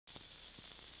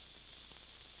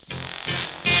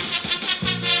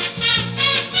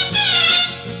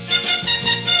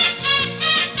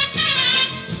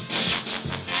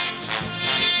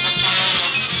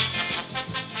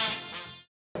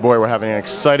Boy, we're having an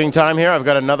exciting time here. I've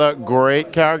got another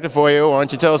great character for you. Why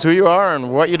don't you tell us who you are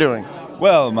and what you're doing?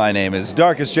 Well, my name is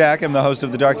Darkest Jack. I'm the host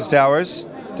of the Darkest Hours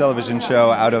television show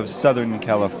out of Southern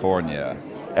California.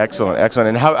 Excellent, excellent.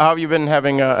 And how have you been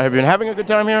having? Have you been having a good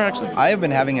time here? Actually, I have been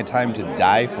having a time to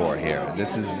die for here.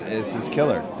 This is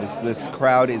killer. This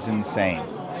crowd is insane.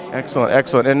 Excellent,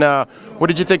 excellent. And what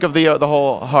did you think of the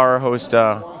whole horror host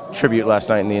tribute last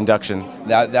night in the induction?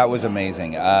 That was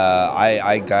amazing.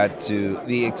 I got to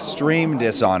the extreme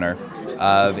dishonor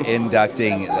of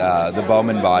inducting the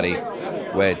Bowman body,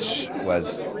 which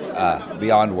was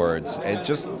beyond words. It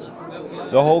just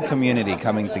the whole community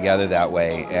coming together that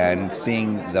way and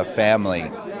seeing the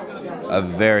family, a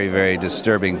very, very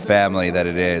disturbing family that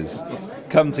it is,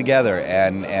 come together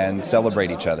and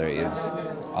celebrate each other is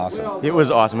awesome. It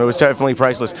was awesome. It was definitely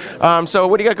priceless. So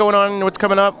what do you got going on? What's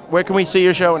coming up? Where can we see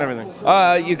your show and everything?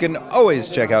 You can always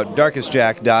check out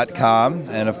darkestjack.com,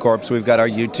 and of course we've got our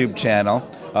YouTube channel.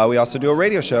 We also do a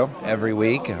radio show every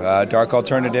week, dark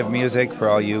alternative music for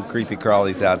all you creepy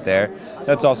crawlies out there.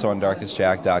 That's also on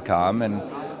darkestjack.com, and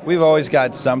we've always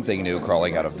got something new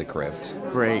crawling out of the crypt.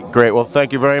 Great, great. Well,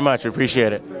 thank you very much. We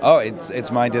appreciate it. Oh,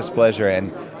 it's my displeasure,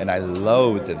 and I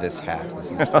loathe this hat.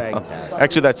 This is fantastic.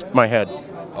 Actually, that's my head.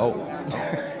 Oh.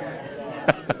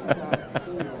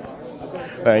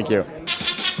 Thank you.